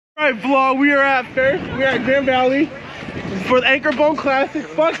Alright vlog, we are at Ferris, we are at Grand Valley for the Anchor Bone Classic.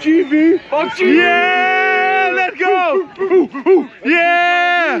 Fuck GB. Fuck GB. Yeah, let's go.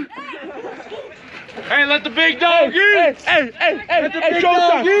 Yeah. Hey, let the big dog eat. Hey, show the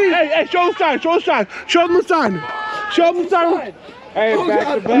sign. Hey, show the sign, show the sign. Show them the sign. Show them the sign. Hey,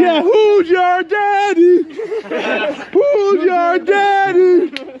 back to back. Yeah, who's your daddy? Who's your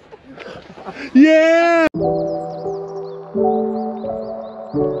daddy? Yeah.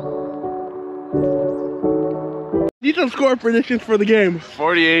 Need some score predictions for the game.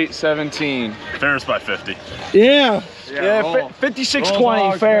 48-17. Ferris by 50. Yeah. Yeah,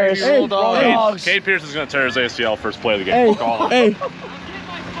 56-20 Ferris. Hey, Cade Pierce is going to tear his ACL first play of the game. Hey.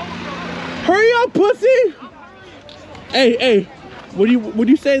 Hurry up, pussy. Hey. What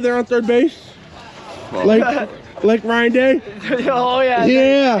do you say they're on third base? Like Ryan Day? Oh yeah.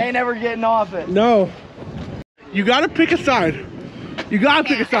 Yeah. They ain't never getting off it. No. You gotta pick a side. You gotta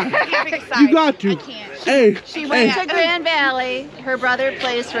pick a side. I can't pick a side. You got to. I can't. Hey. She went to Grand Valley. Her brother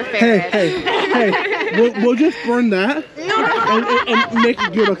plays for Ferris. Hey. We'll just burn that and make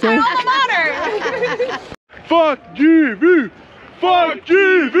it good, okay? Alma mater. Fuck GB! Fuck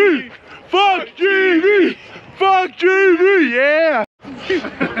GB! Fuck GB! Fuck GB! Yeah!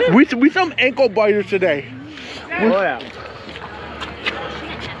 we some ankle biters today. Oh yeah.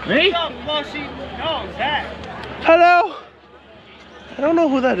 Me? Hello? I don't know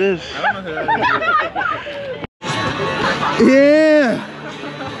who that is. Yeah!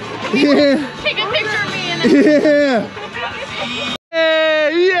 Take a picture of me and then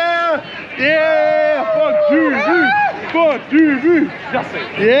Yeah! Fuck GB! Fuck GB!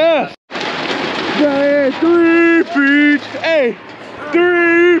 Yes! Hey, 3 feet! Hey!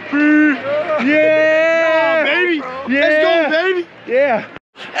 3 feet! Yeah! Baby! Yeah! Let's go, baby! Yeah!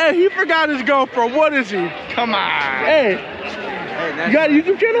 Hey, he forgot his GoPro. What is he? Come on! Hey! You got a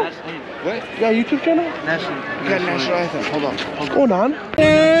YouTube channel? What? You got a YouTube channel? National anthem. Hold on. Hold on.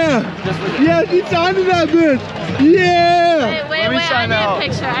 Yeah! Yeah, she signed to that bitch! Yeah! wait, I need a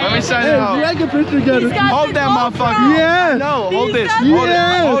picture. Let me sign Hey, it out. we got a picture together. Hold that motherfucker. Yeah! No, hold this. Hold it.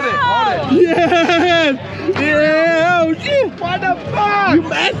 Hold it. Yeah! Oh shit! What the fuck? You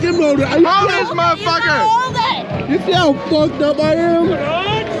masking mode. Hold this motherfucker. Hold it. You see how fucked up I am?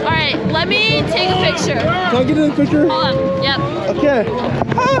 Alright, let me take a picture. Can I get in the picture? Hold on. Yep. Okay.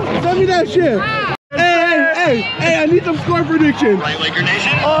 Send me that shit. Hey, I need some score prediction. Right, Laker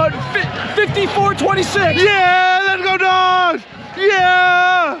Nation? 54-26. Yeah, let's go dogs!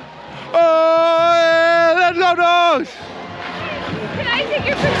 Yeah! Oh, yeah, let's go dogs! Can I take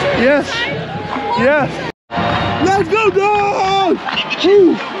your picture? Yes. Yes. Let's go dogs! Yeah,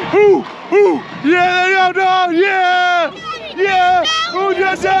 let's go dogs! Yeah! Yeah! Who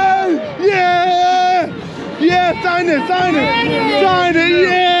just said? Yeah! Yeah, sign it! Sign it!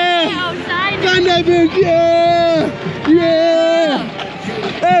 Yeah! Sign that bitch! Yeah!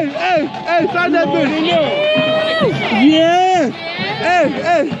 Hey, sign that bitch! Yeah!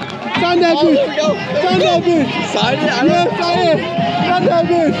 Hey! Sign that bitch! Sign that bitch! Sign it? Yeah, sign it! Sign that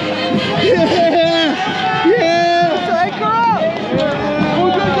bitch! Yeah! Take her up.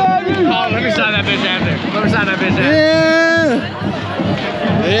 Oh, let me sign that bitch after.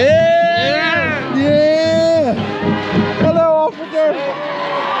 Yeah! Hello, officer!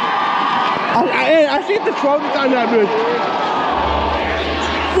 I see the trunk on that bitch!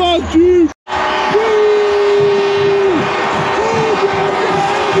 Fuck you!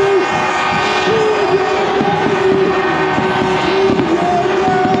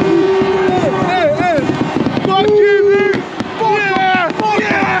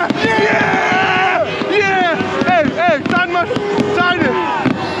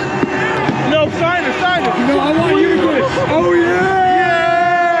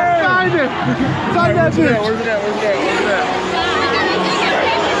 Sign that bitch! Where's it at?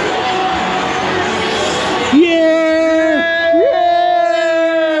 Yeah!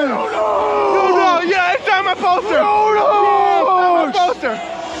 No! Yeah, hey, sign my poster!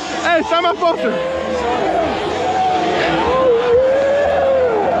 Hey, sign my poster!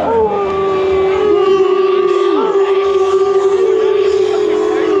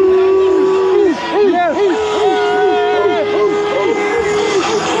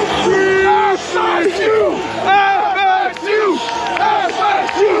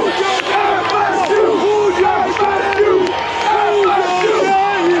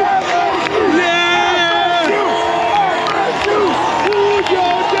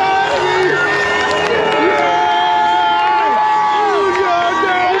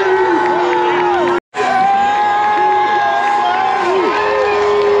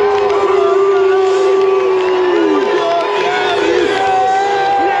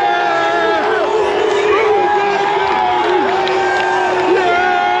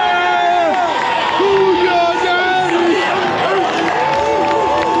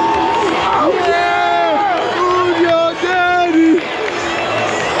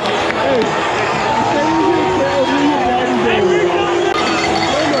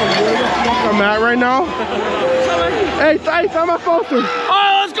 Hey, sign my poster.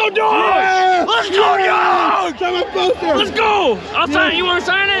 Oh, let's go, dog! Yeah. Let's go, dog! Sign my poster. Let's go! I'll sign it. You want to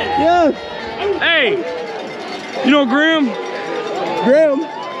sign it? Yes. Hey, you know Graham? Graham.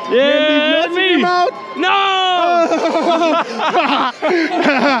 Yeah, that's me. No!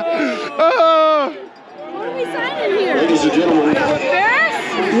 What are we signing here? Ladies and gentlemen. Ferris?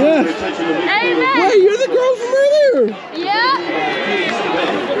 Yes. Hey, man. Wait, you're the girl from earlier. Yeah.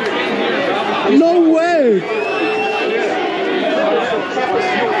 No way.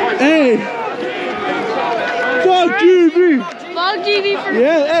 Hey. Fuck GV. Fuck GV for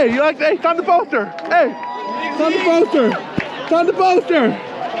Yeah, hey, you like that? Hey, sign the poster. Hey, sign the poster. Sign the poster.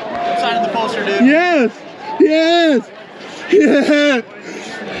 Signing the poster, dude. Yes. Yes. Yes.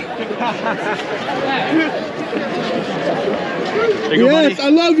 There you go, Yes, buddy. I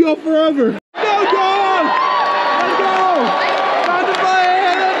love y'all forever. Go, dog! Let's go! Time to play!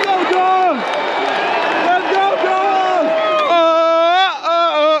 Let's go, dog! Let's go, dog!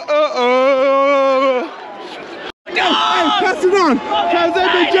 Hey, pass it on! Pass that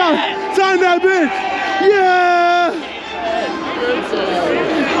bitch out! Sign that bitch! Yeah!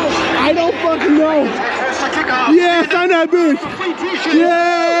 I don't fucking know! Yeah, sign that bitch!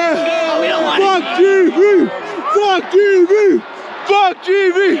 Yeah! Fuck TV! Fuck TV! Fuck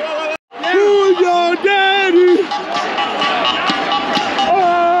TV! Who's your daddy?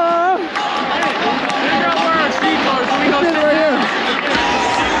 Right here.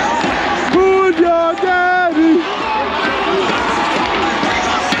 Who's your daddy?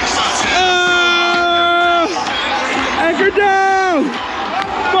 Anchor down!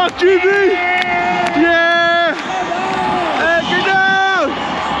 Fuck TV! Yeah! Anchor down!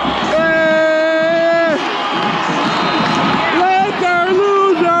 Hey! Laker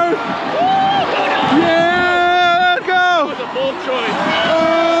loser! Yeah! Let's go! The bold choice.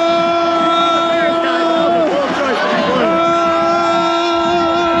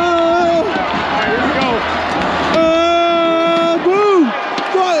 Boom!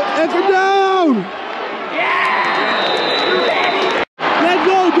 Anchor down! Let's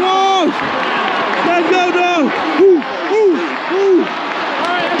go, dogs! Let's go, dogs!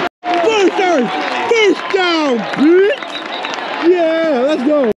 First down! First down, bitch! Yeah, let's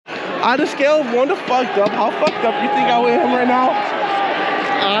go. On a scale of 1 to fucked up, how fucked up do you think I am right now?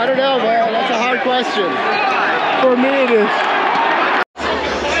 I don't know, man. That's a hard question. For me, it is.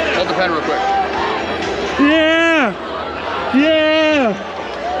 Hold the pen real quick. Yeah! Yeah!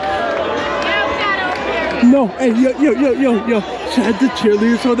 No, hey, yo. Should I have the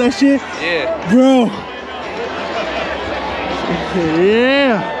cheerleaders on that shit? Yeah. Bro.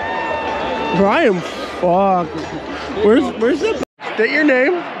 Yeah. Bro, I am fucked. Where's the... State your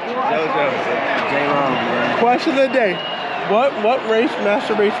name. Question of the day. What race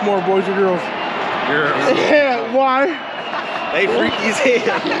masturbates more, boys or girls? Girls. Yeah, why? They freaky as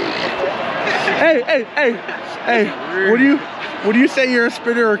hell. Hey, what do you say you're a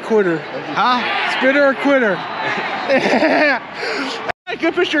spitter or a quitter? Huh? Spitter or quitter? Hey,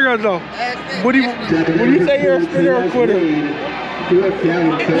 good picture guys though. What do you say you're a spitter or a quitter?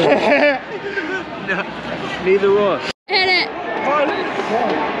 Neither one. Hit it.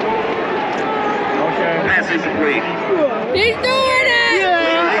 Okay. Message complete. He's doing it.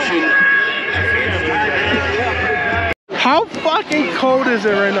 How fucking cold is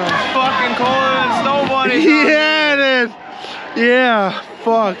it right now? Fucking cold and snowboarding. Yeah, it is. Yeah,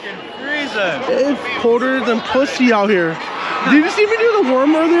 fuck. Freezing. It's colder than pussy out here. Did you see me do the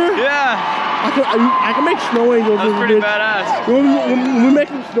worm earlier? Yeah. I can make snow angels. That's with pretty this. badass. When we make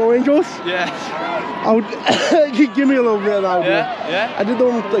some snow angels, Yeah. I would give me a little bit of that. Yeah. I did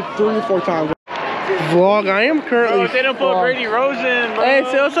them like 3 or 4 times. Vlog, I am currently. Bro, they don't put fucked. Brady Rose in, bro. Hey,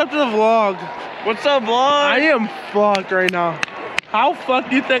 say what's up to the vlog. What's up, vlog? I am fucked right now. How fucked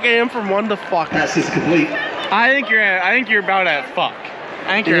do you think I am from 1 to fuck? Pass is complete. I think you're about at fuck.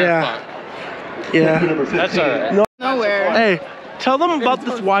 I think you're at fuck. Yeah. That's alright. Nowhere. Hey, tell them about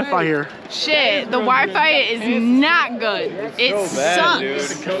this Wi-Fi here. Shit, the Wi-Fi is not good. It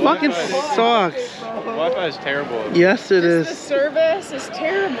sucks. Fucking sucks. Wi-Fi is terrible. Yes, it The is. service is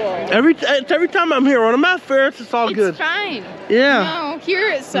terrible. Every time I'm here. When I'm at Ferris, it's all good. It's fine. Yeah. No, here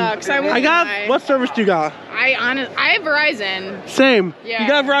it sucks. I won't I got. lie. What service do you got? I have Verizon. Same. Yeah. You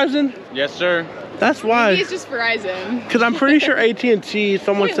got Verizon? Yes, sir. That's Maybe why. it's just Verizon. Because I'm pretty sure AT&T.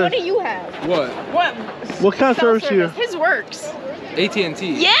 Someone Wait, said. what do you have? What? What kind of Cell service do you have? His works.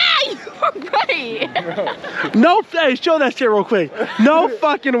 AT&T. Yeah, you're right. No. Hey, show that shit real quick. No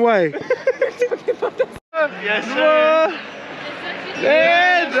fucking way. Yes, sir.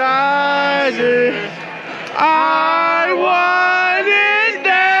 And I want it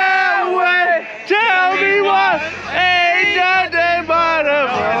that way. Tell me why ain't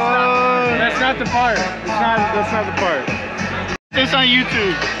that's not the part. This on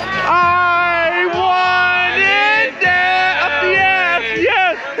YouTube. I want it there up the ass,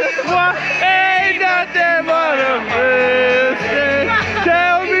 yes. What ain't nothing but a business.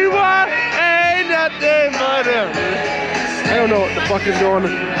 Tell me what ain't nothing but a. I don't know what the fuck is going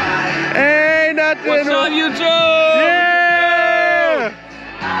on. Ain't nothing. What's on YouTube? Yeah.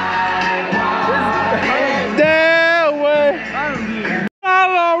 That way.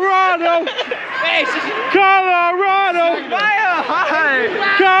 Colorado. Colorado.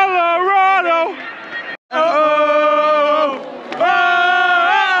 Colorado. Oh. Oh.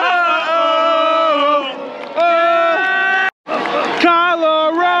 Oh.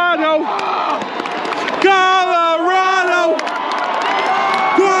 Colorado. Colorado.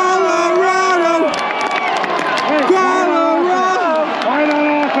 Colorado. Colorado. Right on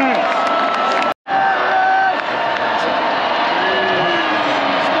offense.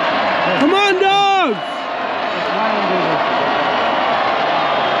 Come on, dogs.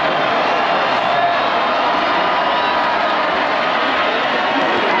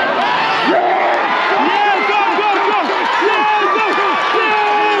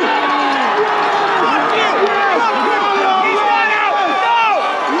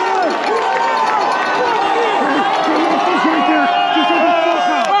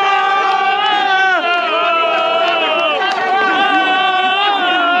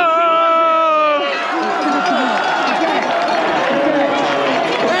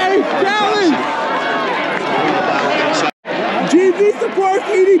 GV supports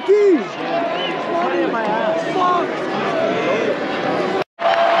EDP.